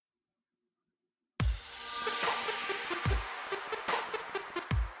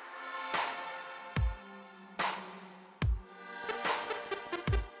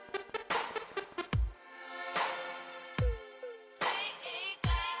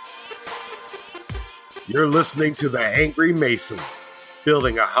You're listening to The Angry Mason,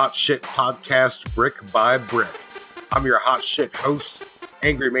 building a hot shit podcast brick by brick. I'm your hot shit host,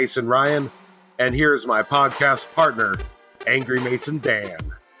 Angry Mason Ryan, and here's my podcast partner, Angry Mason Dan.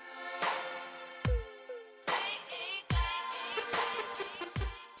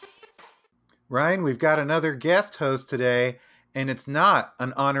 Ryan, we've got another guest host today, and it's not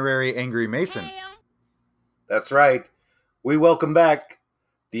an honorary Angry Mason. That's right. We welcome back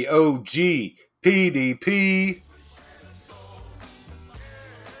the OG PDP.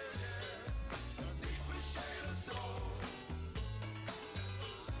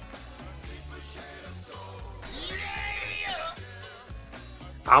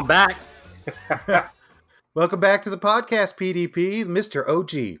 I'm back. Welcome back to the podcast, PDP, Mr.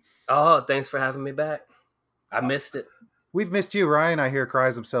 OG. Oh, thanks for having me back. I missed it. We've missed you. Ryan, I hear,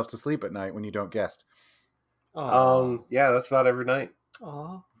 cries himself to sleep at night when you don't guest. Yeah, that's about every night.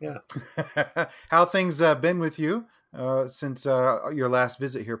 Oh, Yeah. How things been with you since your last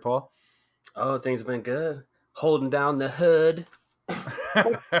visit here, Paul? Oh, things have been good. Holding down the hood.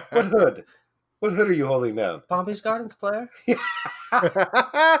 What hood? What hood are you holding down? Palm Beach Gardens player.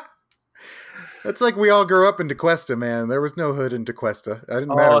 It's like we all grew up in DeQuesta, man. There was no hood in DeQuesta. It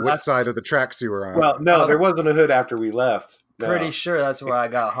didn't matter which side of the tracks you were on. Well, no, there wasn't a hood after we left. No. Pretty sure that's where I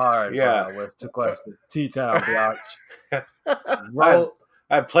got hard. Yeah. With Tequesta. T-Town, the arch.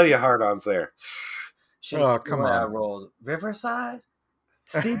 I had plenty of hard-ons there. Come on. I rolled Riverside?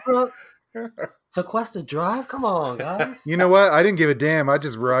 Seabrook? Tequesta Drive? Come on, guys. You know what? I didn't give a damn. I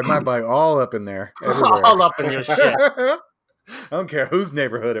just ride my bike all up in there. Everywhere. All up in your shit. I don't care whose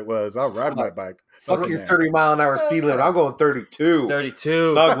neighborhood it was. I'll ride my bike. Fuck your 30-mile-an-hour speed limit. I'm going 32.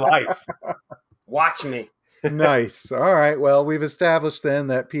 32. Thug life. Watch me. Nice. All right. Well, we've established then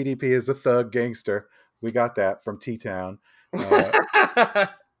that PDP is a thug gangster. We got that from T-Town.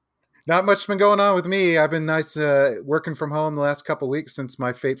 Not much been going on with me. I've been nice working from home the last couple of weeks since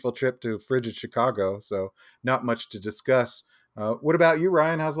my fateful trip to frigid Chicago. So not much to discuss. What about you,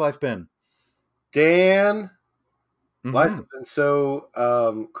 Ryan? How's life been? Dan, Mm-hmm. life's been so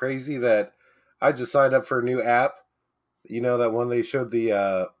crazy that I just signed up for a new app. You know, that one they showed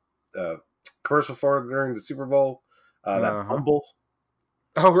the commercial for during the Super Bowl? That Bumble.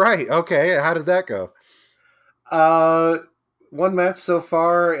 Oh, right. Okay. How did that go? One match so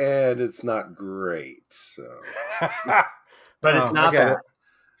far, and it's not great. So, But it's not that. that.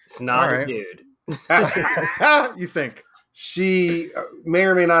 It's not All a right. dude. You think? she may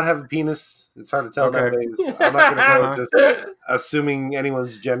or may not have a penis. It's hard to tell Okay. nowadays. I'm not going to go just assuming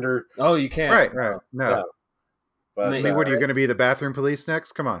anyone's gender. Oh, you can't. Right. No. But I I mean, what are you going to be, the bathroom police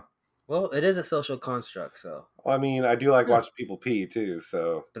next? Come on. Well, it is a social construct, so. I mean, I do like watching people pee too,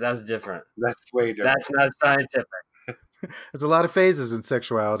 so But that's different. that's way different. That's not scientific. There's a lot of phases in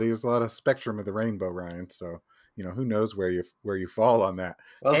sexuality. There's a lot of spectrum of the rainbow, Ryan. So, who knows where you fall on that.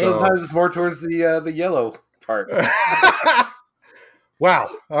 Well, Hey. sometimes it's more towards the yellow part.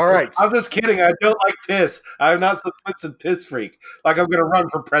 Wow. All right. I'm just kidding. I don't like piss. I'm not some twisted piss freak. Like I'm gonna run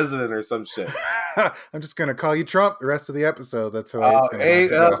for president or some shit. I'm just going to call you Trump the rest of the episode. That's how it's going Hey,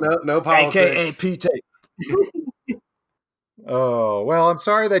 to go. no politics. AKA P-Tape. Oh, well, I'm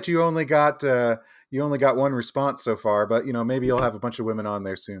sorry that you only got one response so far, but maybe you'll have a bunch of women on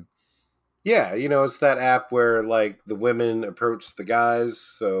there soon. Yeah, it's that app where like the women approach the guys,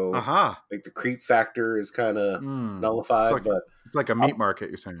 so like the creep factor is kind of nullified. It's like a meat market,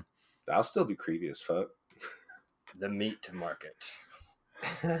 you're saying. I'll still be creepy as fuck. The meat market.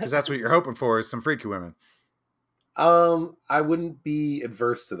 Because that's what you're hoping for, is some freaky women. I wouldn't be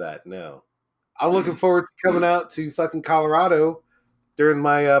adverse to that. No, I'm looking forward to coming out to fucking Colorado during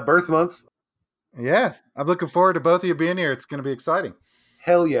my birth month. Yeah, I'm looking forward to both of you being here. It's going to be exciting.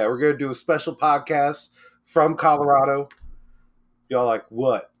 Hell yeah, we're gonna do a special podcast from Colorado. Y'all like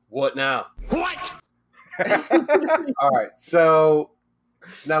what? What now? All right, so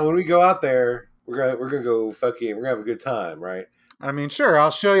now when we go out there, we're gonna go fucking. We're gonna have a good time, right? I mean, sure,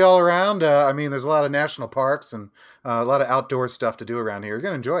 I'll show you all around. There's a lot of national parks and a lot of outdoor stuff to do around here. You're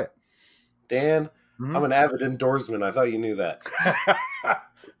going to enjoy it. Dan, I'm an avid indoorsman. I thought you knew that.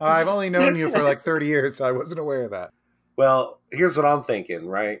 I've only known you for like 30 years, so I wasn't aware of that. Well, here's what I'm thinking,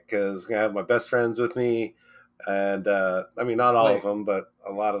 right? Because I'm going to have my best friends with me. And, not all of them, but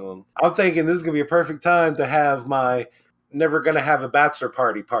a lot of them. I'm thinking this is going to be a perfect time to have my never going to have a bachelor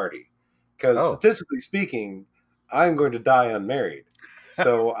party. Because statistically speaking, I'm going to die unmarried.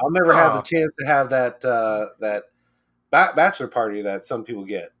 So I'll never have the chance to have that bachelor party that some people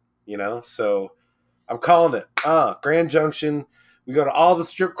get, So I'm calling it Grand Junction. We go to all the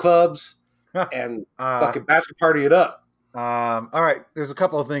strip clubs and fucking bachelor party it up. All right, there's a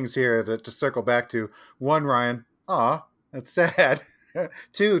couple of things here to circle back to. One, Ryan, that's sad.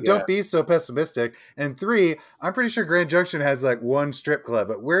 Two, Yeah. don't be so pessimistic. And three, I'm pretty sure Grand Junction has like one strip club,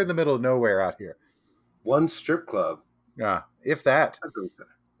 but we're in the middle of nowhere out here. One strip club. Yeah, if that.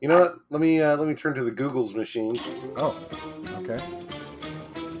 You know what? Let me turn to the Google's machine. Oh, okay.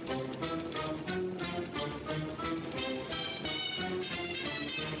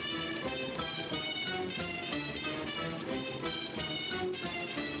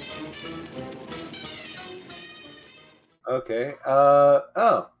 Okay.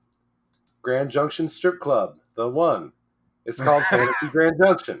 Grand Junction Strip Club, the one. It's called Fantasy Grand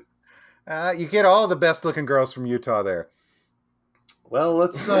Junction. You get all the best looking girls from Utah there. Well,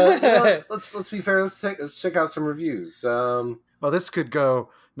 let's let's be fair. Let's check out some reviews. Well, this could go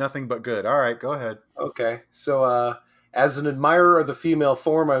nothing but good. All right, go ahead. Okay. So, as an admirer of the female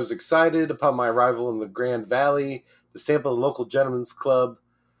form, I was excited upon my arrival in the Grand Valley to sample the local gentleman's club.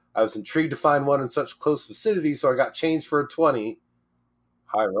 I was intrigued to find one in such close vicinity, so I got changed for a 20.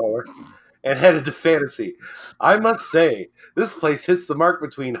 High roller. And headed to Fantasy. I must say, this place hits the mark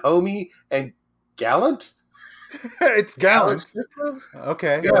between homey and gallant. It's gallant.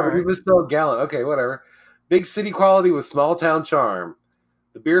 Okay. Yeah, but it was still gallant. Okay, whatever. Big city quality with small town charm.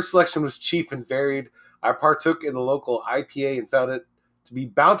 The beer selection was cheap and varied. I partook in the local IPA and found it to be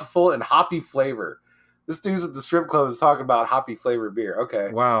bountiful and hoppy flavor. This dude's at the strip club is talking about hoppy flavored beer. Okay.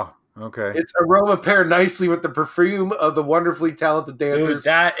 Wow. Okay. Its aroma paired nicely with the perfume of the wonderfully talented dancers.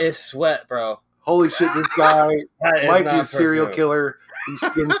 Dude, that is sweat, bro. Holy shit, this guy might be a not serial perfume. killer who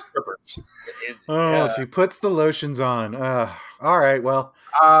skins strippers. Oh, she puts the lotions on. All right. Well,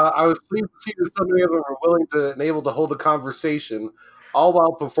 I was pleased to see that so many of them were willing to and able to hold a conversation, all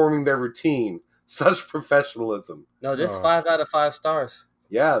while performing their routine. Such professionalism. No, this 5 out of 5 stars.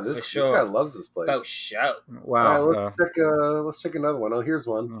 Yeah, For this sure. guy loves this place. Oh, shout. wow. All right, let's check another one. Oh, here's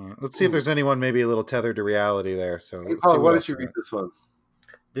one. Let's see if there's anyone maybe a little tethered to reality there. So, Hey, let's Paul, see why else don't you we read this one?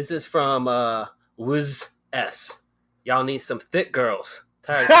 This is from Wiz S. Y'all need some thick girls.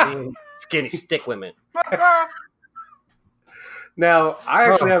 Tired of seeing skinny stick women. Now, I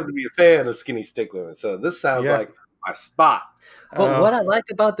actually happen to be a fan of skinny stick women, so this sounds Yeah. like my spot. But Oh. what I like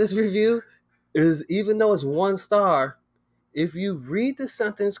about this review is even though it's 1 star, if you read the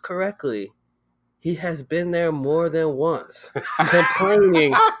sentence correctly, he has been there more than once,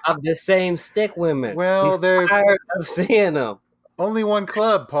 complaining of the same stick women. Well, He's there's tired of seeing them. only one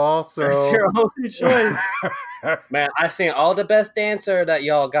club, Paul. So That's your only choice. Man, I seen all the best dancer that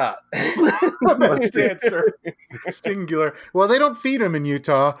y'all got. Best dancer. Singular. Well, they don't feed them in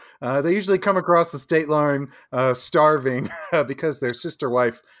Utah. They usually come across the state line starving because their sister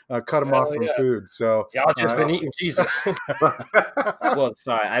wife cut them off Hell from yeah. food. So Y'all just been eating Jesus. Well,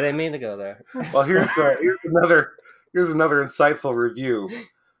 sorry, I didn't mean to go there. Well, here's another insightful review.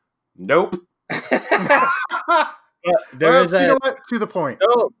 Nope. There well, is you know what? To the point.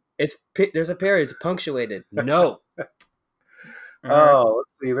 no. There's a period. It's punctuated. No. Oh,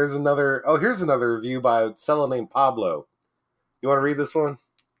 let's see. Here's another review by a fellow named Pablo. You want to read this one?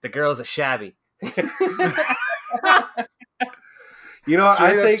 The girls are shabby. You know,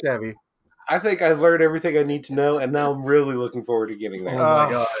 Straight up Chevy. I think I've learned everything I need to know, and now I'm really looking forward to getting Oh there. my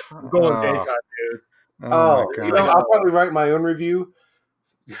god. I'm going Oh. daytime, dude. Oh, my You God. know, I'll probably write my own review.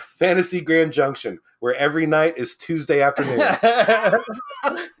 Fantasy Grand Junction, where every night is Tuesday afternoon.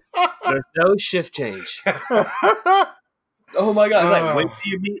 There's no shift change. Oh my god. It's like, when do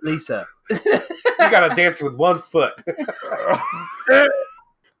you meet Lisa? You gotta dance with one foot.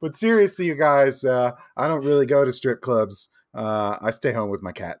 But seriously, you guys, I don't really go to strip clubs. I stay home with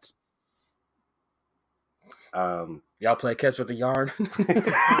my cats. Y'all play catch with the yarn?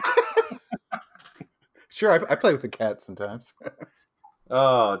 Sure, I play with the cat sometimes.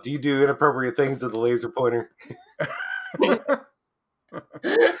 Oh, do you do inappropriate things with the laser pointer? You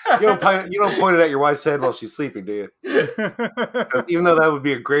don't point it at your wife's head while she's sleeping, do you? 'Cause even though that would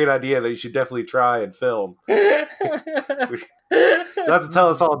be a great idea that you should definitely try and film. You have to tell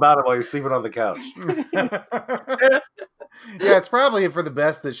us all about it while you're sleeping on the couch. Yeah, it's probably for the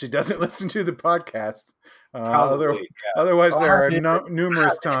best that she doesn't listen to the podcast. Probably. Otherwise, there are dude.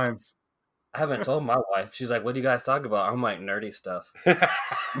 numerous times. I haven't told my wife. She's like, "What do you guys talk about?" I'm like, "Nerdy stuff."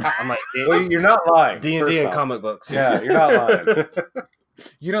 I'm like, Well, you're not lying. D&D first and off. comic books. Yeah, you're not lying.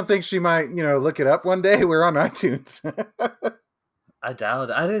 You don't think she might, look it up one day? We're on iTunes. I doubt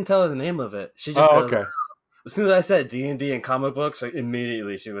it. I didn't tell her the name of it. She just Oh, goes, okay. As soon as I said D&D and comic books, like,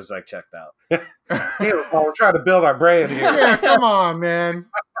 immediately she was like checked out. Damn, Paul, we're trying to build our brand here. Yeah, come on, man.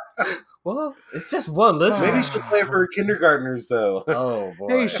 Well, it's just one listen. Maybe you should play for kindergartners, though. Oh boy.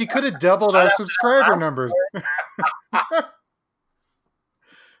 Hey, she could have doubled our subscriber numbers.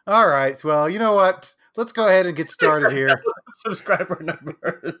 All right. Well, you know what? Let's go ahead and get started here. Subscriber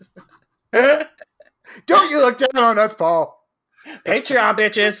numbers. Don't you look down on us, Paul. Patreon,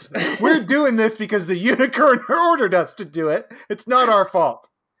 bitches. We're doing this because the unicorn ordered us to do it. It's not our fault.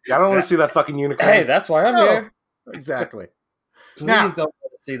 I don't want to see that fucking unicorn. Hey, that's why I'm here. Exactly. Please Now, don't want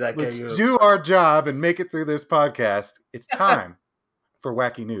to see that. Let's KU. do our job and make it through this podcast. It's time for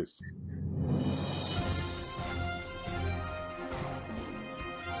wacky news.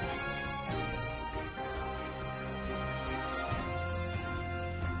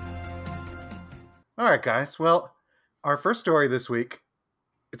 All right, guys. Well, our first story this week,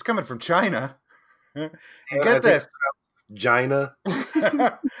 it's coming from China. Get this. Gina.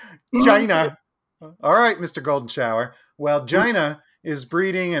 China. All right, Mr. Golden Shower. Well, China is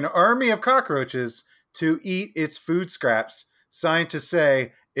breeding an army of cockroaches to eat its food scraps. Scientists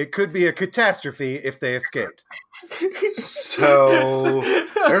say it could be a catastrophe if they escaped. So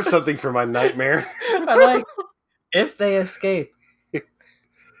there's something for my nightmare. I like if they escape.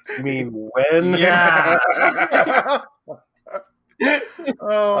 You mean when? Yeah.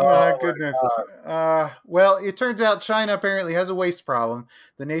 Oh my goodness. Well, it turns out China apparently has a waste problem.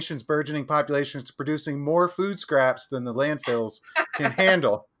 The nation's burgeoning population is producing more food scraps than the landfills can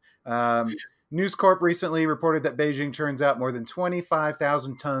handle. News Corp recently reported that Beijing turns out more than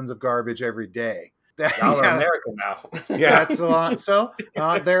 25,000 tons of garbage every day. Y'all are American now. Yeah, that's a lot. So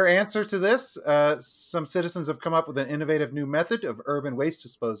their answer to this, some citizens have come up with an innovative new method of urban waste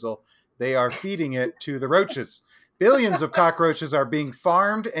disposal. They are feeding it to the roaches. Billions of cockroaches are being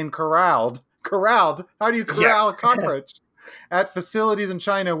farmed and corralled. Corralled? How do you corral a cockroach? At facilities in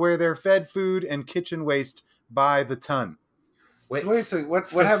China where they're fed food and kitchen waste by the ton. Wait a second.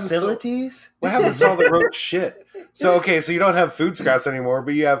 What happens? Facilities? What happens to all the roach shit? So so you don't have food scraps anymore,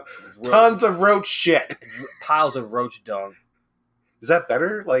 but you have tons of roach shit. Piles of roach dung. Is that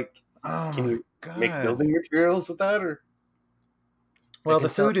better? Like, Oh can you God. make building materials with that, or? Well, They the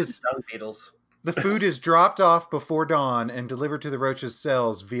can sell food is dung beetles. the food is dropped off before dawn and delivered to the roaches'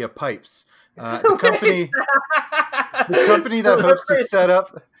 cells via pipes. The company that hopes to set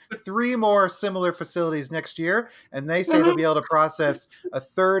up 3 more similar facilities next year, and they say they'll be able to process a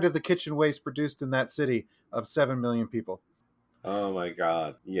third of the kitchen waste produced in that city of 7 million people. Oh my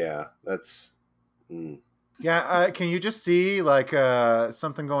God! Yeah, that's. Yeah, can you just see like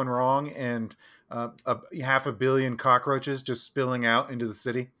something going wrong and 500 million cockroaches just spilling out into the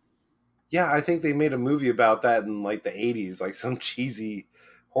city? Yeah, I think they made a movie about that in like the 80s, like some cheesy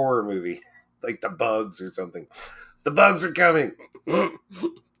horror movie, like The Bugs or something. The bugs are coming. I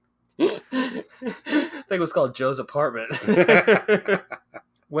think it was called Joe's Apartment.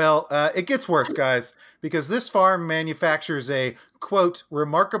 Well, it gets worse, guys, because this farm manufactures a, quote,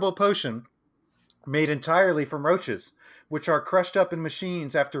 remarkable potion made entirely from roaches, which are crushed up in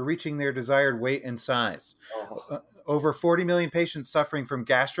machines after reaching their desired weight and size. Over 40 million patients suffering from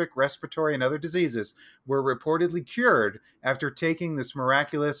gastric, respiratory, and other diseases were reportedly cured after taking this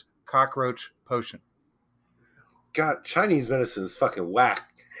miraculous cockroach potion. God, Chinese medicine is fucking whack.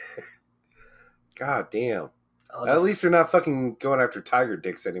 God damn. At least they're not fucking going after tiger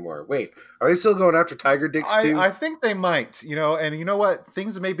dicks anymore. Wait, are they still going after tiger dicks too? I think they might, and you know what?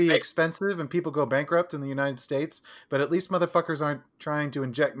 Things may be expensive and people go bankrupt in the United States, but at least motherfuckers aren't trying to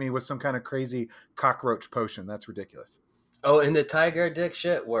inject me with some kind of crazy cockroach potion. That's ridiculous. Oh, and the tiger dick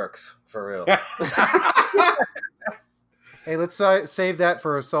shit works, for real. Hey, let's save that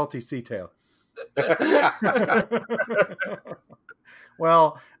for a salty sea tail.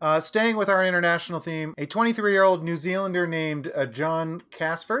 Well, staying with our international theme, a 23-year-old New Zealander named John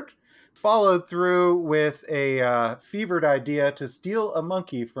Casford followed through with a fevered idea to steal a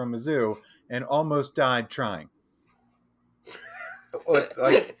monkey from a zoo and almost died trying.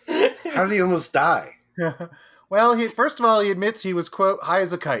 Like, how did he almost die? Well, first of all, he admits he was, quote, high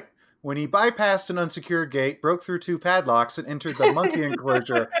as a kite when he bypassed an unsecured gate, broke through 2 padlocks, and entered the monkey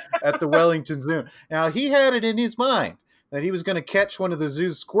enclosure at the Wellington Zoo. Now, he had it in his mind that he was going to catch one of the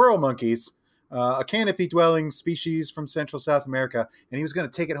zoo's squirrel monkeys, a canopy-dwelling species from Central South America, and he was going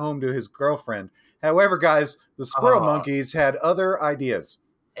to take it home to his girlfriend. However, guys, the squirrel monkeys had other ideas.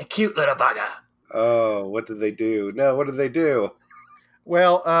 A cute little bugger. Oh, what did they do? No, what did they do?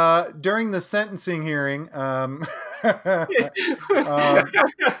 Well, during the sentencing hearing, so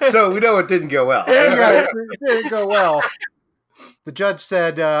we know it didn't go well. Yeah, it didn't go well. The judge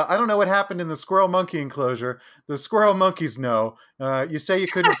said, I don't know what happened in the squirrel monkey enclosure. The squirrel monkeys know. You say you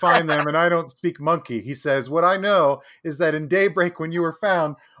couldn't find them, and I don't speak monkey. He says, what I know is that in daybreak when you were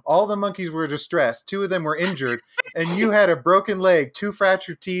found, all the monkeys were distressed. 2 of them were injured, and you had a broken leg, 2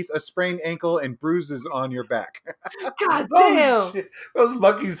 fractured teeth, a sprained ankle, and bruises on your back. God damn! Shit. Those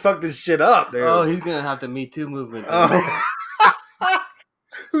monkeys fucked this shit up, dude. Oh, he's gonna have the Me Too movement.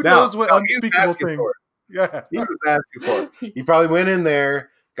 Who Now, knows what no, he was unspeakable asking thing? for it. Yeah. He was asking for it. He probably went in there,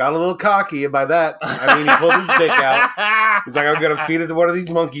 got a little cocky, and by that, I mean, he pulled his dick out. He's like, I'm going to feed it to one of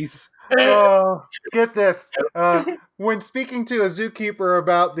these monkeys. Oh, get this. When speaking to a zookeeper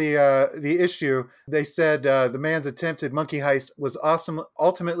about the issue, they said the man's attempted monkey heist was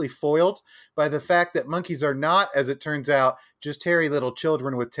ultimately foiled by the fact that monkeys are not, as it turns out, just hairy little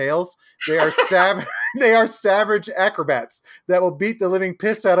children with tails. They are they are savage acrobats that will beat the living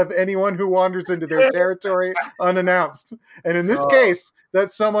piss out of anyone who wanders into their territory unannounced. And in this case,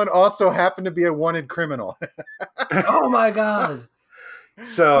 that someone also happened to be a wanted criminal. Oh my God.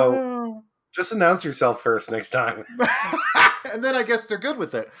 So just announce yourself first next time. And then I guess they're good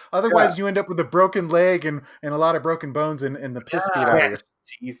with it. Otherwise, you end up with a broken leg and a lot of broken bones and the piss beat out of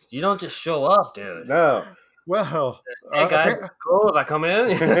you. You don't just show up, dude. No. Well, Hey guys, cool if I come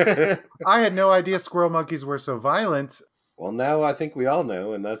in. I had no idea squirrel monkeys were so violent. Well, now I think we all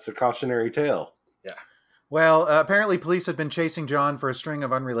know, and that's a cautionary tale. Well, apparently police had been chasing John for a string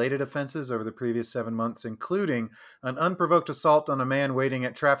of unrelated offenses over the previous 7 months, including an unprovoked assault on a man waiting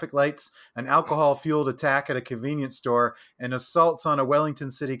at traffic lights, an alcohol-fueled attack at a convenience store, and assaults on a Wellington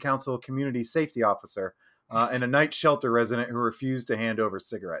City Council community safety officer, and a night shelter resident who refused to hand over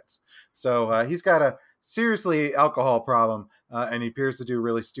cigarettes. So he's got a seriously alcohol problem, and he appears to do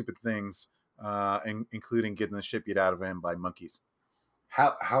really stupid things, including getting the shit beat out of him by monkeys.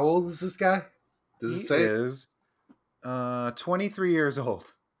 How old is this guy? Does it say? He is 23 years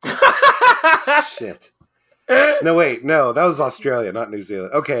old. Shit. No, wait. No, that was Australia, not New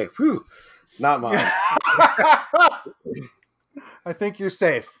Zealand. Okay. Whew. Not mine. I think you're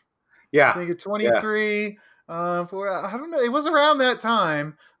safe. Yeah. I think you're 23. Yeah. I don't know. It was around that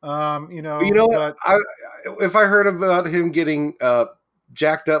time. You know what? If I heard about him getting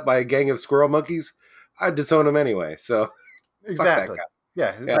jacked up by a gang of squirrel monkeys, I'd disown him anyway. So exactly.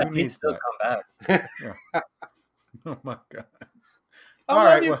 Yeah, who needs to come back? Yeah. Oh my God! All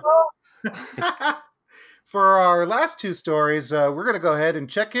right. For our last 2 stories, we're going to go ahead and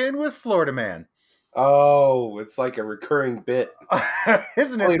check in with Florida Man. Oh, it's like a recurring bit,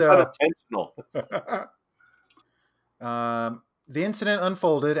 isn't it? Though intentional. The incident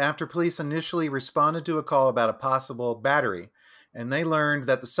unfolded after police initially responded to a call about a possible battery, and they learned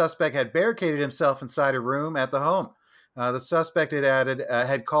that the suspect had barricaded himself inside a room at the home. The suspect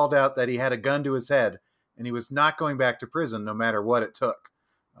had called out that he had a gun to his head and he was not going back to prison no matter what it took.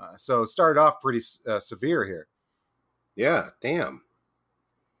 So it started off pretty severe here. Yeah, damn.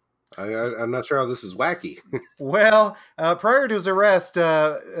 I'm not sure how this is wacky. Well, prior to his arrest,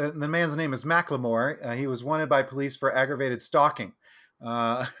 the man's name is Macklemore. He was wanted by police for aggravated stalking.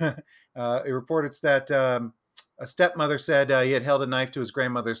 It reports that a stepmother said he had held a knife to his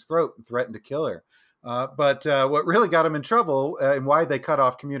grandmother's throat and threatened to kill her. But what really got him in trouble and why they cut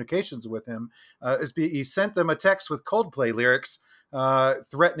off communications with him is he sent them a text with Coldplay lyrics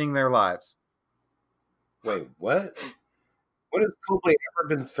threatening their lives. Wait, what? When has Coldplay ever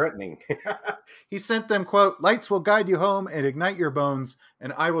been threatening? He sent them, quote, "Lights will guide you home and ignite your bones,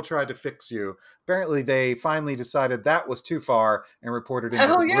 and I will try to fix you." Apparently, they finally decided that was too far and reported it to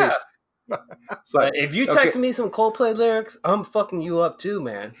the police. Like, if you text me some Coldplay lyrics, I'm fucking you up too,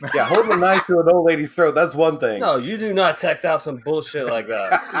 man. Yeah, holding a knife to an old lady's throat, that's one thing. No, you do not text out some bullshit like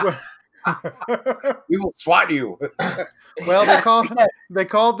that. We will swat you. Well, they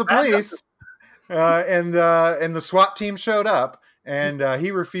called the police, and the SWAT team showed up, and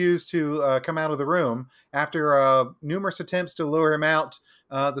he refused to come out of the room. After numerous attempts to lure him out,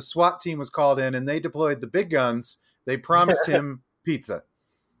 the SWAT team was called in, and they deployed the big guns. They promised him pizza.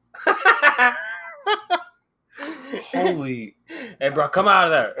 Holy. Hey, bro, come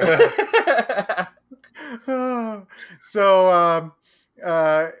out of there. So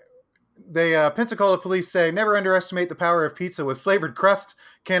the Pensacola police say, never underestimate the power of pizza with flavored crust.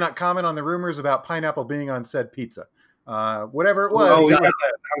 Cannot comment on the rumors about pineapple being on said pizza. Whatever it was. Oh, we got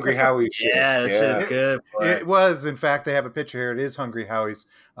that Hungry Howie shit. Yeah, that shit is good. Boy. It was, in fact, they have a picture here. It is Hungry Howie's.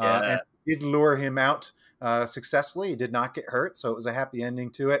 And did lure him out successfully. He did not get hurt, so it was a happy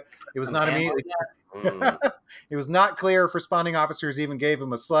ending to it. It was not immediately. It was not clear if responding officers even gave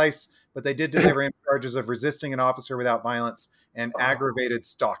him a slice, but they did deliver him charges of resisting an officer without violence and aggravated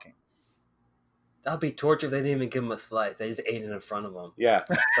stalking. That'd be torture if they didn't even give him a slice. They just ate it in front of him. Yeah.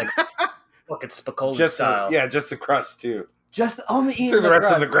 Like fucking Spicoli style. Just the crust, too. Just only eating Through the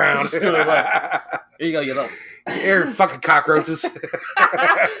rest of the ground. Just do it like, here you go, you little. Here, fucking cockroaches.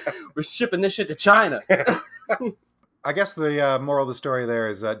 We're shipping this shit to China. I guess the moral of the story there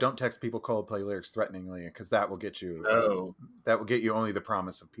is don't text people Coldplay lyrics threateningly, because that will get you. That will get you only the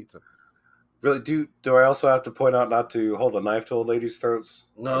promise of pizza. Really? Do I also have to point out not to hold a knife to old ladies' throats?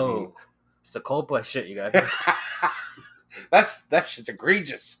 No, it's the Coldplay shit, you guys. That shit's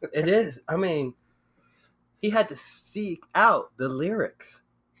egregious. It is. I mean, he had to seek out the lyrics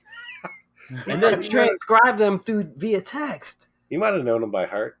and then transcribe them via text. You might have known them by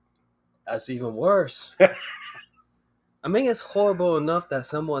heart. That's even worse. I mean, it's horrible enough that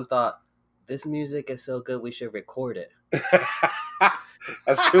someone thought, this music is so good, we should record it.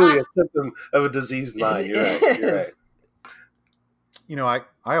 That's truly a symptom of a diseased mind. You're right. You're right. You know, I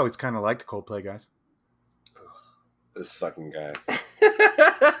always kind of liked Coldplay, guys. This fucking guy.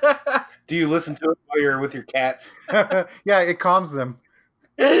 Do you listen to it while you're with your cats? Yeah, it calms them.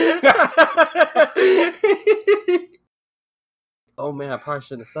 Oh man, I probably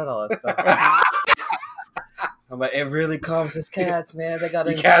shouldn't have said all that stuff. I'm like, it really calms his cats, man. They got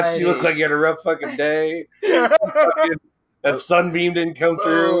anxiety. Cats, you look like you had a rough fucking day. That sunbeam didn't come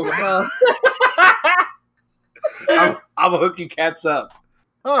through. Oh, I'm gonna hook you cats up.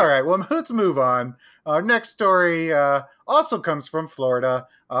 All right, well, let's move on. Our next story also comes from Florida,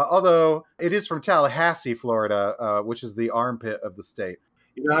 although it is from Tallahassee, Florida, which is the armpit of the state.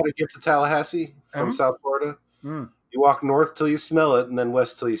 You know how to get to Tallahassee from South Florida? Mm. You walk north till you smell it, and then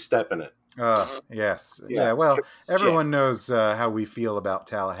west till you step in it. Yes. Yeah, well, everyone knows how we feel about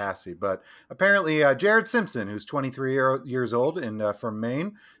Tallahassee, but apparently Jared Simpson, who's 23 years old and from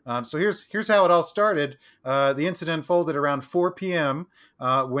Maine. So here's how it all started. The incident unfolded around 4 p.m.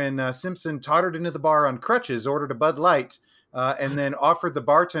 When Simpson tottered into the bar on crutches, ordered a Bud Light, and then offered the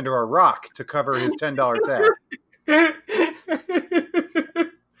bartender a rock to cover his $10 tab.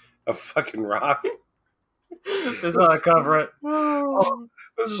 A fucking rock? That's how I cover it. Oh,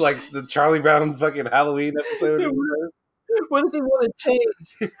 this is like the Charlie Brown fucking Halloween episode. What if he want to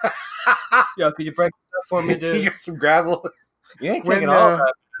change? Yo, could you break it up for me, dude? You got some gravel? You ain't taking all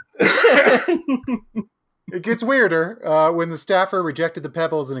that. It gets weirder. When the staffer rejected the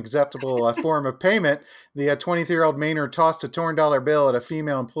pebble as an acceptable form of payment, the 23-year-old Mainer tossed a torn dollar bill at a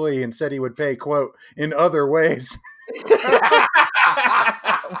female employee and said he would pay, quote, in other ways.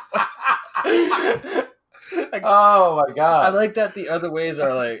 Oh my god! I like that the other ways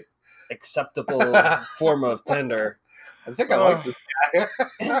are like acceptable form of tender. I think I like this guy.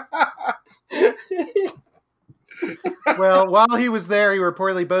 Well, while he was there, he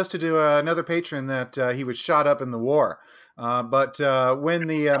reportedly boasted to another patron that he was shot up in the war. But when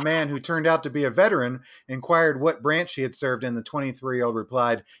the man who turned out to be a veteran inquired what branch he had served in, the 23-year-old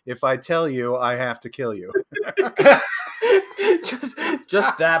replied, "If I tell you, I have to kill you."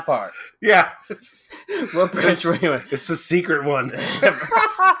 just that part. Yeah. What branch were you in? It's a secret one.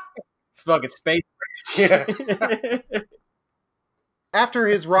 It's fucking space. Yeah. After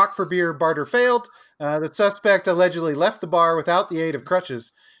his rock for beer barter failed, the suspect allegedly left the bar without the aid of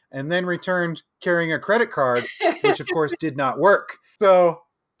crutches and then returned carrying a credit card, which of course did not work. So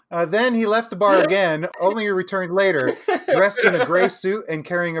then he left the bar again, only to return later, dressed in a gray suit and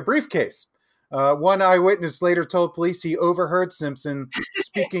carrying a briefcase. One eyewitness later told police he overheard Simpson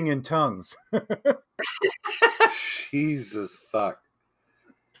speaking in tongues. Jesus fuck.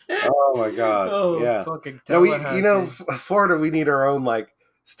 Oh my god. Oh, yeah. Fucking No, Florida, we need our own like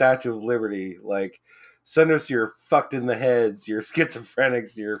Statue of Liberty. Like, send us your fucked in the heads, your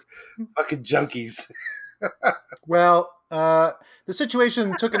schizophrenics, your fucking junkies. Well, the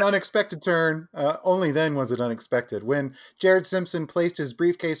situation took an unexpected turn. Only then was it unexpected. When Jared Simpson placed his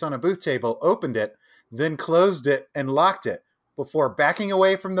briefcase on a booth table, opened it, then closed it and locked it before backing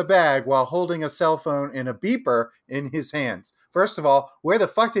away from the bag while holding a cell phone and a beeper in his hands. First of all, where the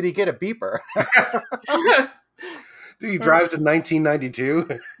fuck did he get a beeper? Did he drive to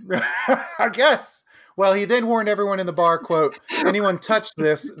 1992? I guess. Well, he then warned everyone in the bar, quote, "Anyone touch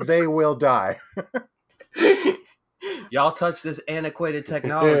this, they will die." Y'all touch this antiquated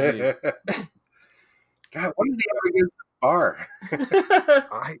technology. God, what did he ever against this bar?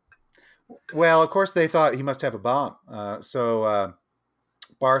 Well, of course, they thought he must have a bomb. So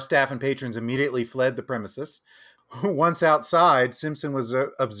bar staff and patrons immediately fled the premises. Once outside, Simpson was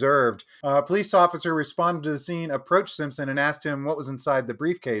observed. A police officer responded to the scene, approached Simpson, and asked him what was inside the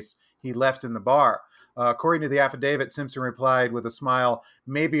briefcase he left in the bar. According to the affidavit, Simpson replied with a smile,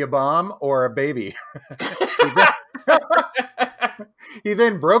 "Maybe a bomb or a baby." He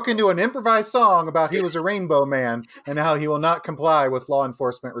then broke into an improvised song about he was a rainbow man and how he will not comply with law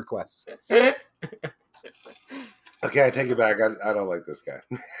enforcement requests. Okay, I take it back. I don't like this guy.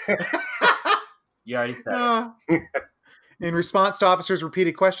 You already said it. In response to officers'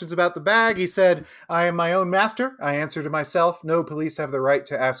 repeated questions about the bag, he said, "I am my own master. I answer to myself. No police have the right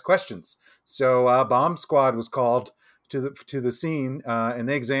to ask questions." So bomb squad was called to the scene, and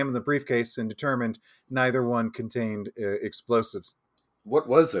they examined the briefcase and determined neither one contained explosives. What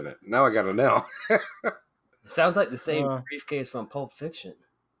was in it? Now I got to know. It sounds like the same briefcase from Pulp Fiction.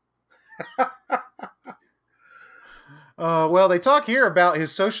 Well, they talk here about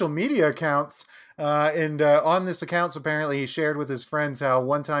his social media accounts. And on this accounts, apparently, he shared with his friends how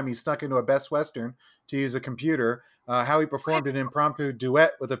one time he snuck into a Best Western to use a computer, how he performed an impromptu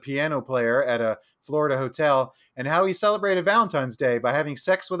duet with a piano player at a Florida hotel, and how he celebrated Valentine's Day by having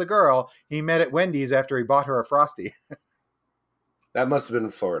sex with a girl he met at Wendy's after he bought her a Frosty. That must have been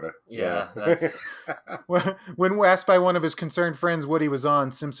in Florida. Yeah. That's... When asked by one of his concerned friends what he was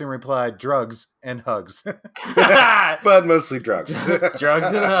on, Simpson replied, "Drugs and hugs." But mostly drugs.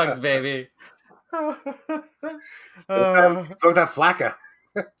 Drugs and hugs, baby. Smoke that flakka.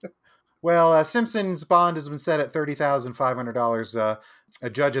 Well, Simpson's bond has been set at $30,500. A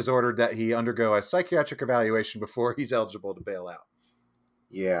judge has ordered that he undergo a psychiatric evaluation before he's eligible to bail out.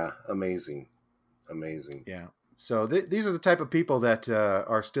 Yeah, amazing. Yeah. So these are the type of people that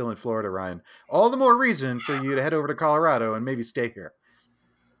are still in Florida, Ryan. All the more reason for you to head over to Colorado and maybe stay here.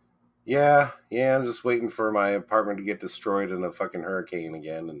 Yeah. I'm just waiting for my apartment to get destroyed in a fucking hurricane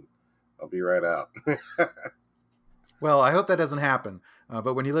again, and I'll be right out. Well, I hope that doesn't happen.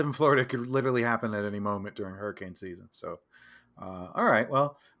 But when you live in Florida, it could literally happen at any moment during hurricane season. So, all right.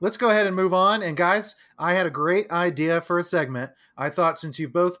 Well, let's go ahead and move on. And guys, I had a great idea for a segment. I thought since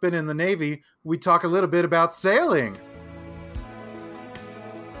you've both been in the Navy, we'd talk a little bit about sailing.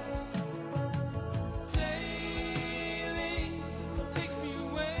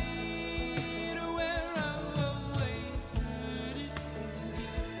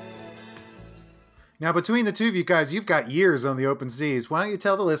 Now, between the two of you guys, you've got years on the open seas. Why don't you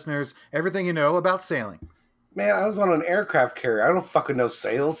tell the listeners everything you know about sailing? Man, I was on an aircraft carrier. I don't fucking know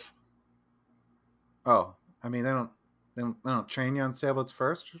sails. Oh, I mean, they don't train you on sailboats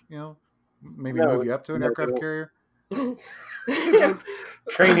first. You know, maybe move you up to an aircraft carrier.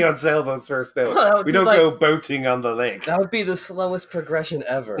 Train you on sailboats first, though. We don't go boating on the lake. That would be the slowest progression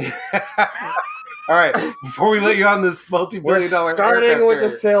ever. All right, before we let you on this multi-billion-dollar starting with a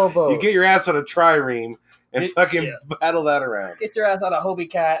sailboat. You get your ass on a trireme and fucking battle that around. Get your ass on a Hobie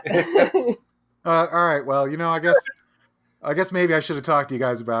Cat. All right. Well, you know, I guess maybe I should have talked to you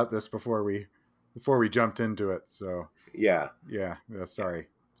guys about this before we jumped into it. So yeah. Sorry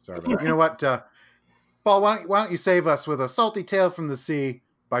about that. You know what, Paul? Why don't you save us with a salty tale from the sea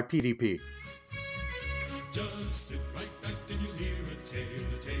by PDP? Just sit right back and you'll hear a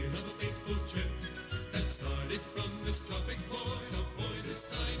tale of a fateful trip that started from this tropic point aboard this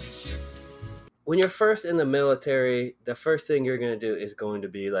tiny ship. When you're first in the military, the first thing you're going to do is going to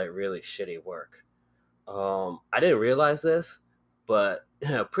be like really shitty work. I didn't realize this, but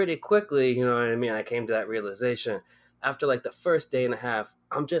pretty quickly, you know what I mean? I came to that realization after like the first day and a half,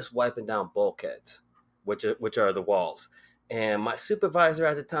 I'm just wiping down bulkheads, which are the walls. And my supervisor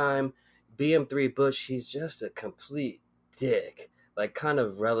at the time, BM3 Bush, he's just a complete dick, like kind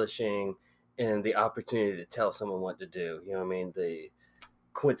of relishing in the opportunity to tell someone what to do. You know what I mean? The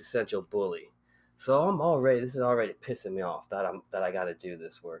quintessential bully. So this is already pissing me off that I got to do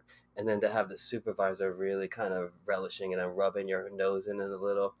this work. And then to have the supervisor really kind of relishing and then rubbing your nose in it a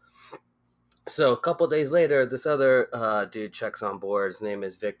little. So a couple days later, this other dude checks on board. His name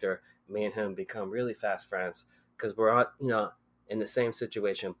is Victor. Me and him become really fast friends because we're in the same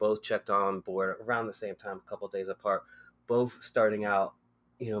situation. Both checked on board around the same time, a couple days apart. Both starting out,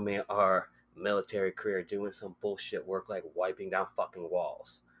 our military career doing some bullshit work like wiping down fucking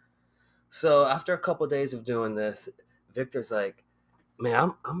walls. So after a couple days of doing this, Victor's like,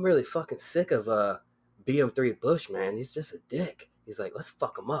 "Man, I'm really fucking sick of BM3 Bush, man. He's just a dick." He's like, "Let's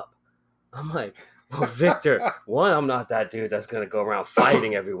fuck him up." I'm like, "Well, Victor, one, I'm not that dude that's gonna go around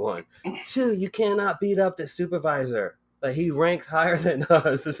fighting everyone. Two, you cannot beat up the supervisor. Like, he ranks higher than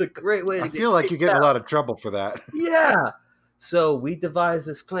us. It's a great way to I feel like you get in a lot of trouble for that. Yeah. So we devised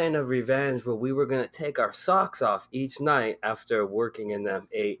this plan of revenge where we were going to take our socks off each night after working in them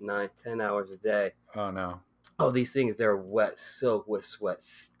 8, 9, 10 hours a day. Oh, no. Oh, these things, they're wet, soaked with sweat,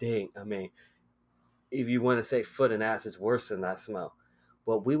 stink. I mean, if you want to say foot and ass, it's worse than that smell.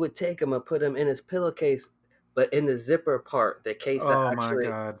 But we would take him and put him in his pillowcase, but in the zipper part, the case that actually...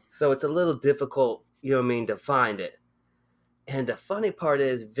 my God. So it's a little difficult, to find it. And the funny part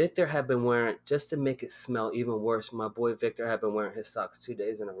is, Victor had been wearing, just to make it smell even worse, my boy Victor had been wearing his socks 2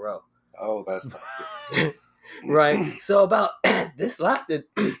 days in a row. Oh, that's not good. Right? So about this lasted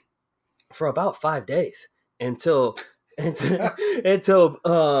for about 5 days until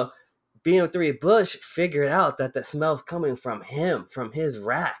BM3 Bush figured out that the smell's coming from him, from his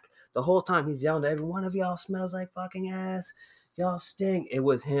rack. The whole time he's yelling at every one of y'all smells like fucking ass. Y'all stink. It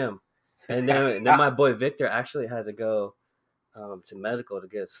was him. And then my boy Victor actually had to go to medical to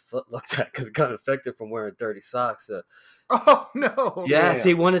get his foot looked at because it got infected from wearing dirty socks. Oh no! Yes, damn.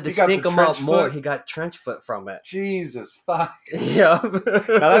 he wanted to He got stink the him up trench more. foot? He got trench foot from it. Jesus, fuck. Yeah.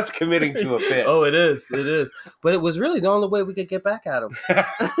 Now that's committing to a bit. Oh, it is. It is. But it was really the only way we could get back at him.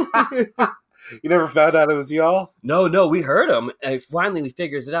 You never found out it was y'all? No, we heard him. And finally, he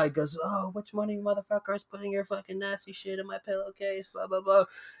figures it out. He goes, "Oh, which one of you motherfuckers putting your fucking nasty shit in my pillowcase?" Blah blah blah.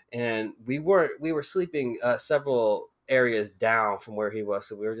 And we were sleeping several areas down from where he was,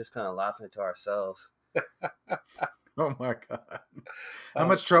 so we were just kind of laughing to ourselves. Oh my god! How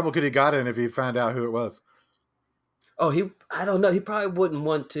much trouble could he got in if he found out who it was? Oh, I don't know. He probably wouldn't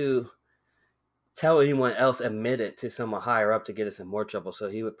want to tell anyone else, admit it to someone higher up to get us in more trouble. So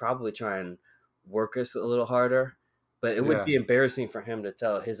he would probably try and work us a little harder. But it would Yeah. be embarrassing for him to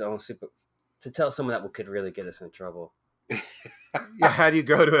tell someone that could really get us in trouble. Yeah, how do you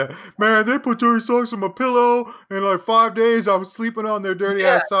go to man? They put dirty socks on my pillow, and like 5 days I was sleeping on their dirty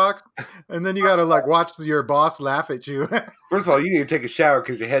ass socks, and then you got to like watch your boss laugh at you. First of all, you need to take a shower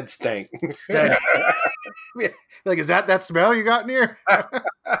because your head stank. Stank. Like, is that smell you got in here?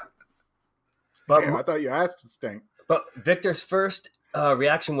 But Damn, I thought your ass just stank. but Victor's first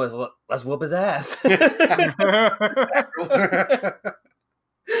reaction was, "Let's whoop his ass."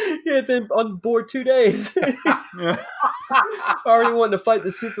 He had been on board 2 days. Already wanting to fight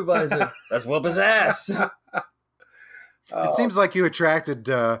the supervisor. Let's whoop his ass. It seems like you attracted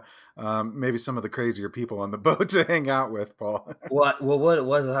maybe some of the crazier people on the boat to hang out with, Paul. What it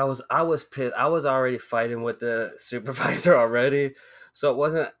was, I was pissed. I was already fighting with the supervisor already, so it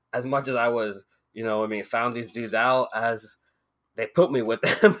wasn't as much as I was, found these dudes out as they put me with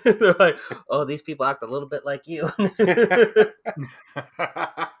them. They're like, "Oh, these people act a little bit like you.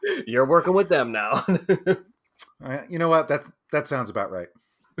 You're working with them now." You know what? That sounds about right.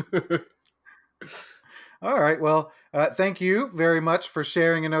 All right. Well, thank you very much for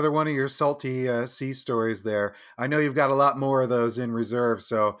sharing another one of your salty sea stories there. I know you've got a lot more of those in reserve,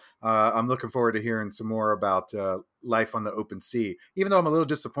 so I'm looking forward to hearing some more about life on the open sea, even though I'm a little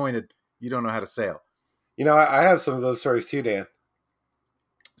disappointed you don't know how to sail. I have some of those stories too, Dan.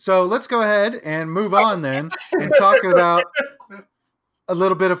 So let's go ahead and move on then and talk about a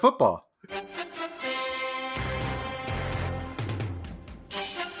little bit of football.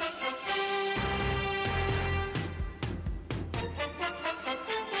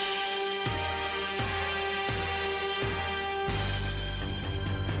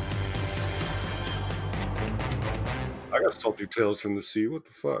 I got salty tales from the sea. What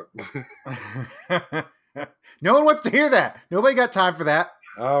the fuck? No one wants to hear that. Nobody got time for that.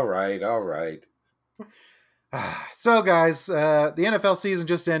 All right. So, guys, the NFL season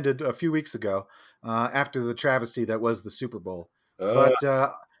just ended a few weeks ago after the travesty that was the Super Bowl. But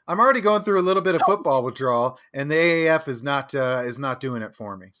I'm already going through a little bit of football withdrawal, and the AAF is not doing it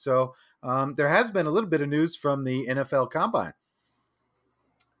for me. So there has been a little bit of news from the NFL Combine.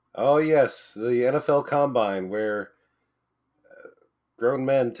 Oh, yes, the NFL Combine, where grown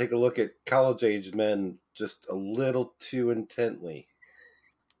men take a look at college-aged men just a little too intently.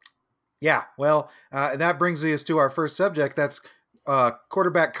 Yeah, well, that brings us to our first subject. That's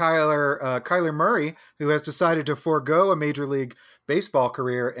quarterback Kyler Murray, who has decided to forego a Major League Baseball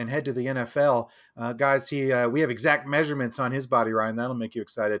career and head to the NFL. Guys, we have exact measurements on his body, Ryan. That'll make you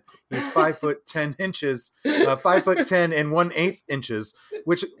excited. He's 5'10" inches, 5'10" and 1/8 inches,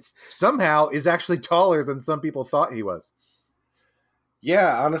 which somehow is actually taller than some people thought he was.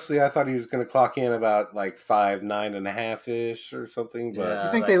 Yeah, honestly, I thought he was going to clock in about like 5'9.5" or something. But Yeah.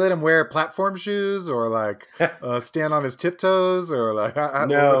 You think they let him wear platform shoes or like stand on his tiptoes or like?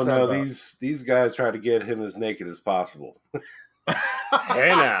 no, these guys try to get him as naked as possible. Hey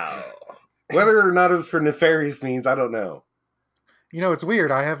now. Whether or not it was for nefarious means, I don't know. It's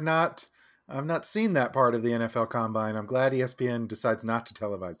weird. I've not seen that part of the NFL Combine. I'm glad ESPN decides not to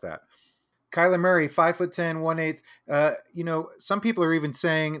televise that. Kyler Murray, 5'10", 1/8. Some people are even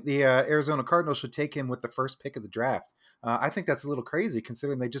saying the Arizona Cardinals should take him with the first pick of the draft. I think that's a little crazy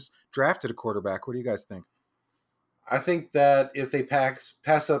considering they just drafted a quarterback. What do you guys think? I think that if they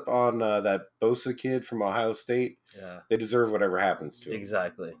pass up on that Bosa kid from Ohio State, Yeah, they deserve whatever happens to him.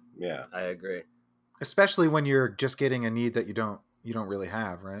 exactly. Yeah. I agree. especially when you're just getting a need that you don't really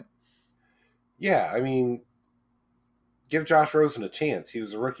have, right? Yeah, I mean, give Josh Rosen a chance. He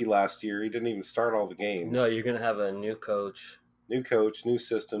was a rookie last year. He didn't even start all the games. No, you're going to have a new coach. New coach, new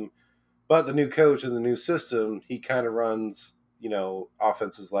system. But the new coach and the new system, he kind of runs,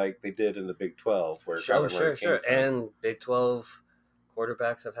 offenses like they did in the Big 12. Where Kyler Murray came from. And Big 12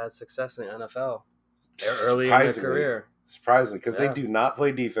 quarterbacks have had success in the NFL. They're early in their career. Surprisingly, because they do not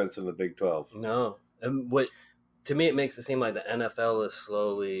play defense in the Big 12. No. And to me, it makes it seem like the NFL is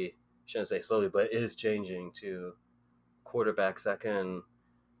slowly, shouldn't say slowly, but it is changing to quarterbacks that can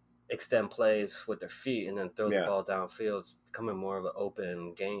extend plays with their feet and then throw the ball downfield. It's becoming more of an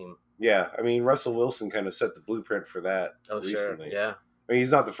open game. Yeah, I mean, Russell Wilson kind of set the blueprint for that recently. Sure, yeah. I mean,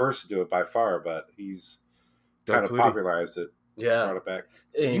 he's not the first to do it by far, but he's kind of popularized it. Yeah. Brought it back.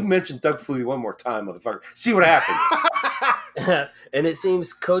 You mentioned Doug Flutie one more time, motherfucker. See what happened. And it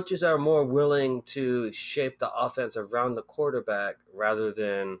seems coaches are more willing to shape the offense around the quarterback rather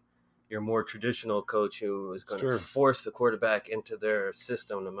than your more traditional coach who is going to force the quarterback into their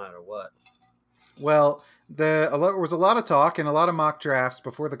system no matter what. Well, there was a lot of talk and a lot of mock drafts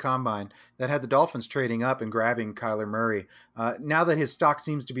before the combine that had the Dolphins trading up and grabbing Kyler Murray. Now that his stock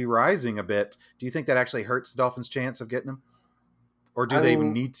seems to be rising a bit, do you think that actually hurts the Dolphins' chance of getting him? Or do they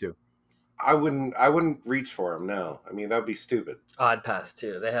even need to? I wouldn't reach for him, no. I mean, that would be stupid. I'd pass,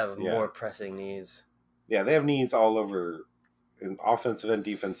 too. They have more pressing needs. Yeah, they have needs all over in offensive and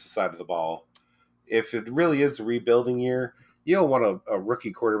defensive side of the ball. If it really is a rebuilding year, you don't want a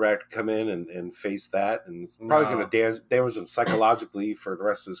rookie quarterback to come in and face that, and it's probably going to damage him psychologically for the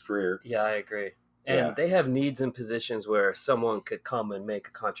rest of his career. Yeah, I agree. And they have needs in positions where someone could come and make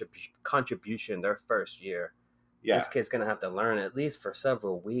a contribution their first year. Yeah. This kid's going to have to learn at least for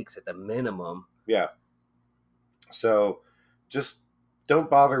several weeks at the minimum. Yeah. So just don't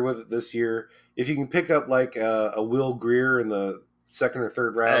bother with it this year. If you can pick up like a Will Grier in the second or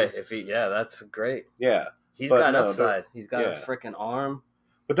third round. Hey, that's great. Yeah. He's got upside. He's got a freaking arm.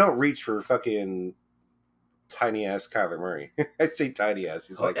 But don't reach for fucking tiny ass Kyler Murray. I say tiny ass.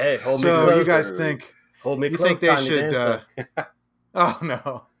 He's like, hey, hold me close. So you guys think? Hold me close. You think they should? Oh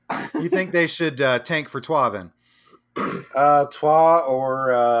no. You think they should tank for Tua then? Tua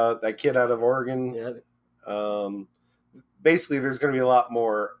or that kid out of Oregon. Yeah. Basically, there's going to be a lot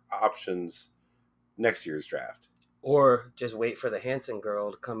more options next year's draft. Or just wait for the Hanson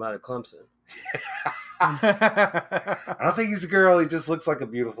girl to come out of Clemson. I don't think he's a girl. He just looks like a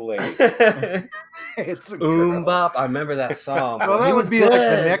beautiful lady. It's a girl. Bop. I remember that song. Well, that would be like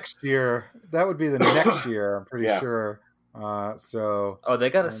the next year. That would be the next year, I'm pretty sure. They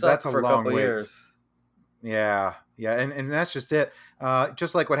got to suck for a couple years. Yeah, and that's just it.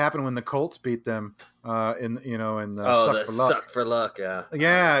 Just like what happened when the Colts beat them in the suck for luck. Yeah,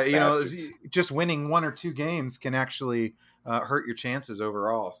 just winning one or two games can actually hurt your chances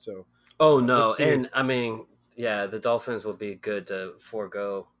overall. So. Oh no, and I mean, the Dolphins will be good to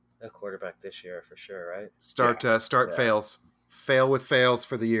forego a quarterback this year for sure, right? Start fails, fail with fails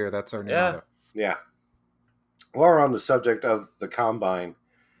for the year. That's our new motto. Yeah. While we're on the subject of the combine,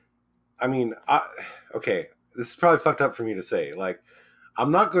 I mean, okay, this is probably fucked up for me to say. Like,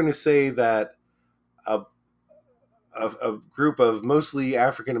 I'm not going to say that a group of mostly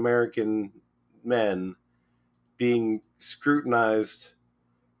African American men being scrutinized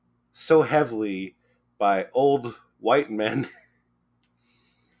so heavily by old white men.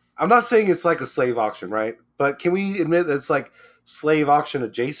 I'm not saying it's like a slave auction, right? But can we admit that it's like slave auction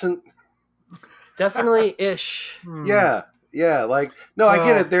adjacent? Definitely ish. Yeah. Like, no, I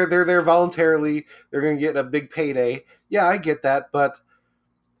get it. They're there voluntarily. They're going to get a big payday. Yeah, I get that. But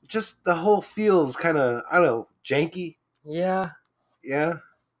just the whole feels kind of, I don't know, janky. Yeah. Yeah.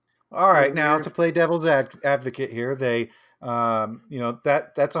 All right. Now to play devil's advocate here, they,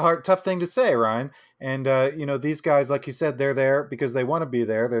 that's a tough thing to say, Ryan. And, these guys, like you said, they're there because they want to be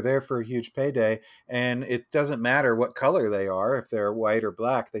there. They're there for a huge payday. And it doesn't matter what color they are. If they're white or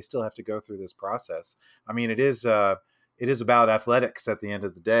black, they still have to go through this process. I mean, it is about athletics at the end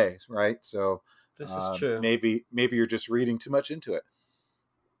of the day, right? So this is true. Maybe you're just reading too much into it.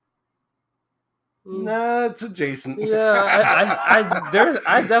 Nah, it's adjacent. Yeah,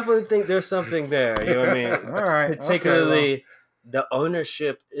 I definitely think there's something there. You know what I mean? All right. Particularly, the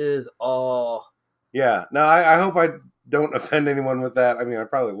ownership is all. Yeah. No, I hope I don't offend anyone with that. I mean, I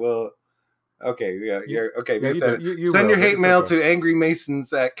probably will. Okay. Yeah. Okay. Yeah, Send your hate mail to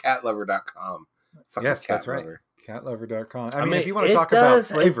angrymasons@catlover.com. Yes, that's right. Catlover.com. I mean, if you want to talk about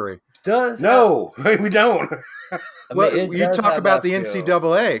slavery. No, we don't. Well, you talk about the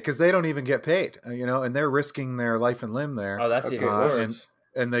NCAA because they don't even get paid, and they're risking their life and limb there. Oh, that's even worse.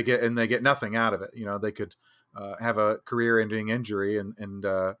 and they get nothing out of it. They could have a career-ending injury, and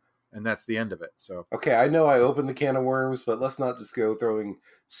that's the end of it. So Okay, I know I opened the can of worms, but let's not just go throwing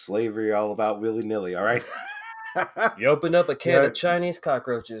slavery all about willy-nilly, all right? You opened up a can Yeah. of Chinese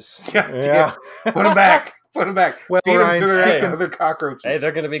cockroaches. yeah. Put them back. Put them back. Well, Feed 'em Ryan, to their speaking- other cockroaches. Hey,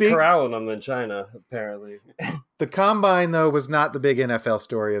 they're going to be Speak- corralling them in China, apparently. The Combine, though, was not the big NFL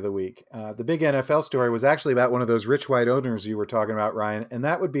story of the week. The big NFL story was actually about one of those rich white owners you were talking about, Ryan, and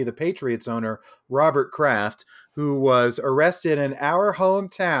that would be the Patriots owner, Robert Kraft, who was arrested in our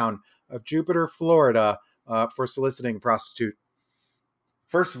hometown of Jupiter, Florida, for soliciting a prostitute.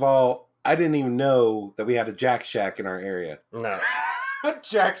 First of all, I didn't even know that we had a Jack Shack in our area. No.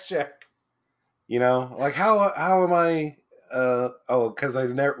 Jack Shack. Like how am I? Because I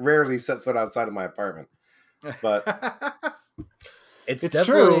rarely set foot outside of my apartment. But It's It's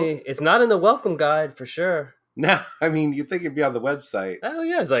definitely, true. it's not in the welcome guide for sure. now, I mean, you'd think it'd be on the website. Oh,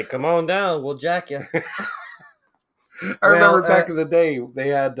 yeah. It's like, come on down. We'll jack you. I remember Well, back in the day, they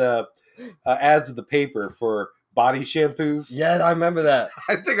had ads in the paper for body shampoos. Yeah, I remember that.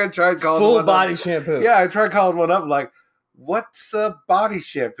 I think I tried calling Full one body up. shampoo. Yeah, I tried calling one up. Like, what's a body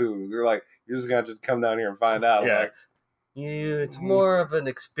shampoo? They're like, you're just gonna have to come down here and find out. I'm Yeah. like, It's more of an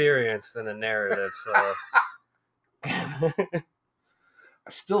experience than a narrative. So, I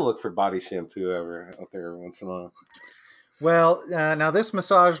still look for body shampoo out there every once in a while. Well, now this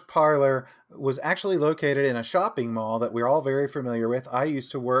massage parlor was actually located in a shopping mall that we're all very familiar with. I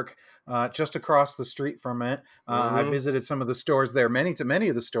used to work just across the street from it. I Mhm. visited some of the stores there, many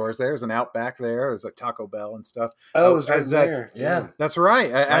of the stores. There's an Outback there. There's a Taco Bell and stuff. Oh, it's right as that- there. yeah. That's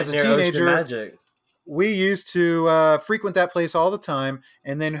right. As a Right near Ocean teenager, Magic. we used to frequent that place all the time.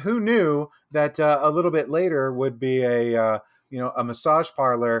 And then who knew that a little bit later would be a massage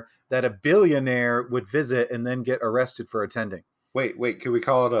parlor that a billionaire would visit and then get arrested for attending. Wait, could we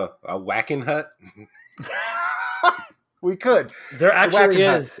call it a whacking hut? We could. There actually Whacking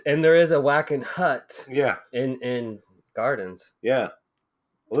Hut. is. And there is a Whacking Hut Yeah, in Gardens. yeah.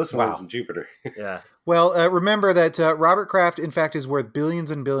 Well, this Wow. one's in Jupiter. Yeah. Well, remember that Robert Kraft, in fact, is worth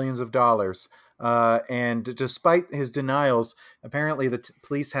billions and billions of dollars. And despite his denials, apparently the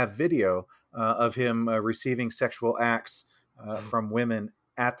police have video of him receiving sexual acts from women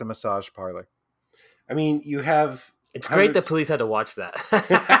at the massage parlor. I mean, you have. It's great that hundreds- police had to watch that.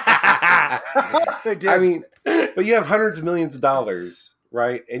 They did. I mean, but you have hundreds of millions of dollars,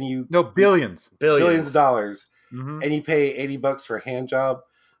 right? And you no, billions. billions of dollars, Mhm. and you pay $80 for a hand job.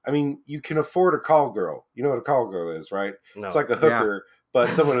 I mean, you can afford a call girl. You know what a call girl is, right? No. It's like a hooker, but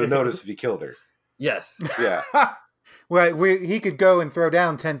someone would notice if you killed her. Yes. Yeah. Well, he could go and throw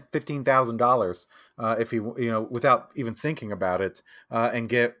down $10,000-$15,000 if he, without even thinking about it, and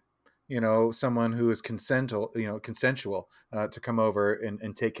get, someone who is consensual to come over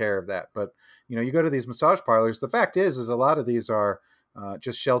and take care of that. But you go to these massage parlors. The fact is a lot of these are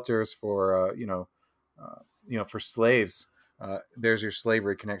just shelters for for slaves. There's your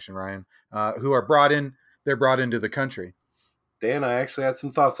slavery connection, Ryan. Who are brought in? They're brought into the country. Dan, I actually had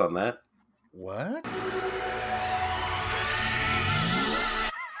some thoughts on that. What?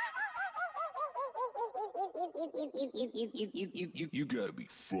 You gotta be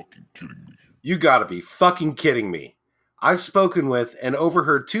fucking kidding me. You gotta be fucking kidding me. I've spoken with and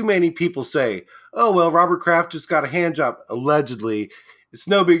overheard too many people say, oh, well, Robert Kraft just got a hand job, allegedly. It's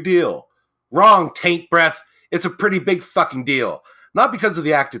no big deal. Wrong, taint breath. It's a pretty big fucking deal. Not because of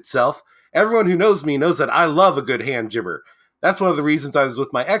the act itself. Everyone who knows me knows that I love a good hand jibber. That's one of the reasons I was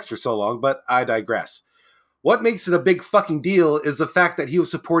with my ex for so long, but I digress. What makes it a big fucking deal is the fact that he was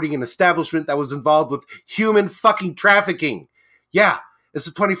supporting an establishment that was involved with human fucking trafficking. Yeah, it's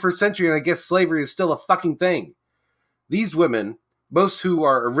the 21st century and I guess slavery is still a fucking thing. These women, most who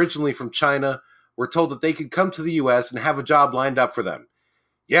are originally from China, were told that they could come to the US and have a job lined up for them.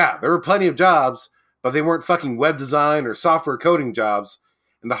 Yeah, there were plenty of jobs, but they weren't fucking web design or software coding jobs,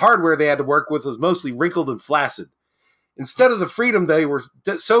 and the hardware they had to work with was mostly wrinkled and flaccid. Instead of the freedom they were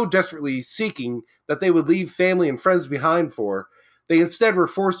so desperately seeking that they would leave family and friends behind for, they instead were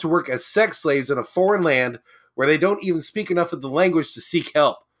forced to work as sex slaves in a foreign land where they don't even speak enough of the language to seek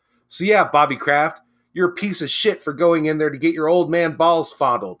help. So yeah, Bobby Kraft, you're a piece of shit for going in there to get your old man balls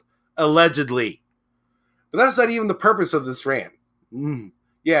fondled. Allegedly. But that's not even the purpose of this rant.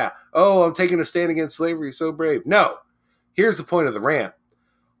 Yeah, oh, I'm taking a stand against slavery, so brave. No. Here's the point of the rant.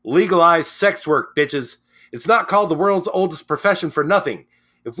 Legalize sex work, bitches. It's not called the world's oldest profession for nothing.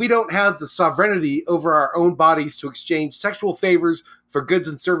 If we don't have the sovereignty over our own bodies to exchange sexual favors for goods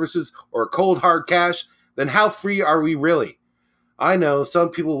and services or cold hard cash, then how free are we really? I know some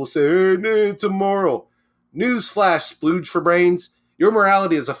people will say, hey, no, it's immoral. Newsflash, splooge for brains. Your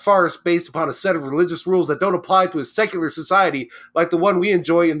morality is a farce based upon a set of religious rules that don't apply to a secular society like the one we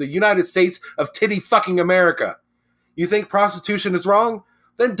enjoy in the United States of titty fucking America. You think prostitution is wrong?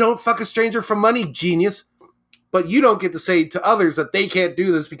 Then don't fuck a stranger for money, genius. But you don't get to say to others that they can't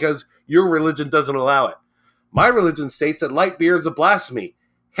do this because your religion doesn't allow it. My religion states that light beer is a blasphemy,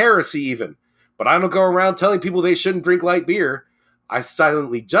 heresy even. But I don't go around telling people they shouldn't drink light beer. I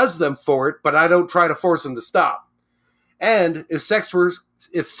silently judge them for it, but I don't try to force them to stop. And if sex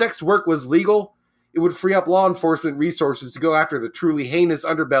work was legal, it would free up law enforcement resources to go after the truly heinous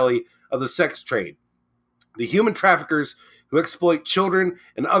underbelly of the sex trade. The human traffickers who exploit children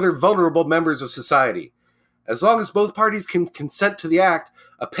and other vulnerable members of society. As long as both parties can consent to the act,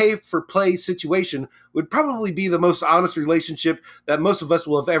 a pay-for-play situation would probably be the most honest relationship that most of us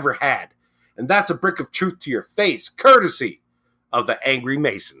will have ever had. And that's a brick of truth to your face, courtesy of the Angry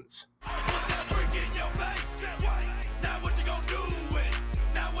Masons.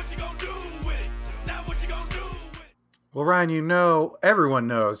 Well, Ryan, everyone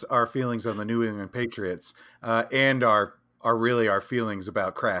knows our feelings on the New England Patriots and our feelings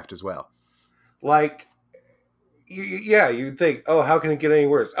about Kraft as well. Like, you'd think, oh, how can it get any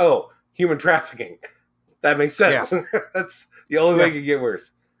worse? Oh, human trafficking. That makes sense. Yeah. That's the only way it can get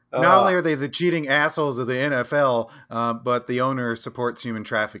worse. Not only are they the cheating assholes of the NFL, but the owner supports human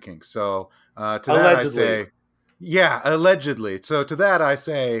trafficking. So to that I say, allegedly. So to that I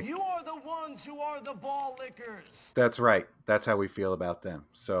say, you are the ones who are the ball lickers. That's right. That's how we feel about them.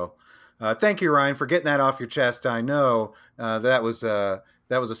 So thank you, Ryan, for getting that off your chest. I know that was a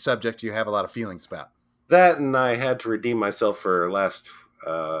subject you have a lot of feelings about. That, and I had to redeem myself for last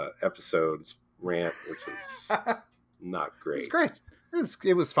episode's rant, which was not great. It was great.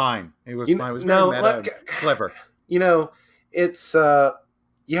 It was fine. It was fine. It was very meta, clever. It's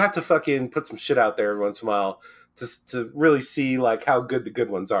you have to fucking put some shit out there every once in a while to really see like how good the good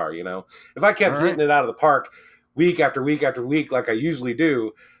ones are. If I kept hitting it out of the park week after week after week like I usually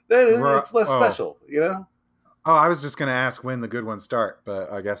do, then it's less special. Oh, I was just going to ask when the good ones start,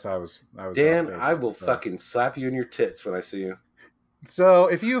 but I guess I was. Dan, I will fucking slap you in your tits when I see you. So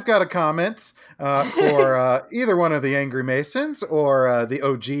if you've got a comment for either one of the Angry Masons or the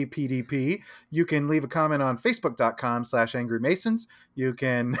OG PDP, you can leave a comment on Facebook.com/Angry Masons. You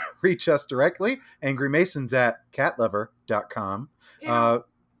can reach us directly, angrymasons@catlover.com.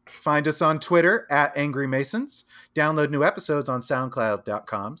 Find us on Twitter @Angry Masons. Download new episodes on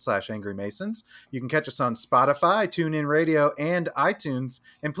SoundCloud.com/Angry Masons. You can catch us on Spotify, TuneIn Radio, and iTunes.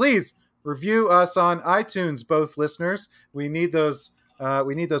 And please review us on iTunes, both listeners. We need those.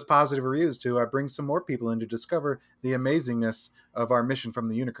 We need those positive reviews to bring some more people in to discover the amazingness of our mission from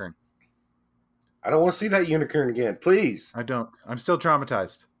the unicorn. I don't want to see that unicorn again, please. I don't. I'm still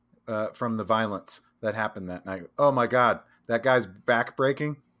traumatized from the violence that happened that night. Oh my God, that guy's back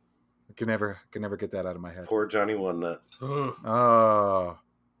breaking. I can never get that out of my head. Poor Johnny One Nut. Oh,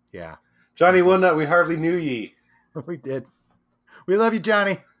 yeah. Johnny One Nut, we hardly knew ye. We did. We love you,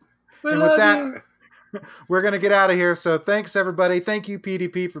 Johnny. We love you. We're going to get out of here. So thanks, everybody. Thank you,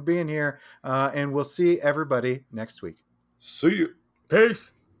 PDP, for being here. And we'll see everybody next week. See you.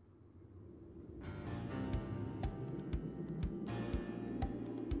 Peace.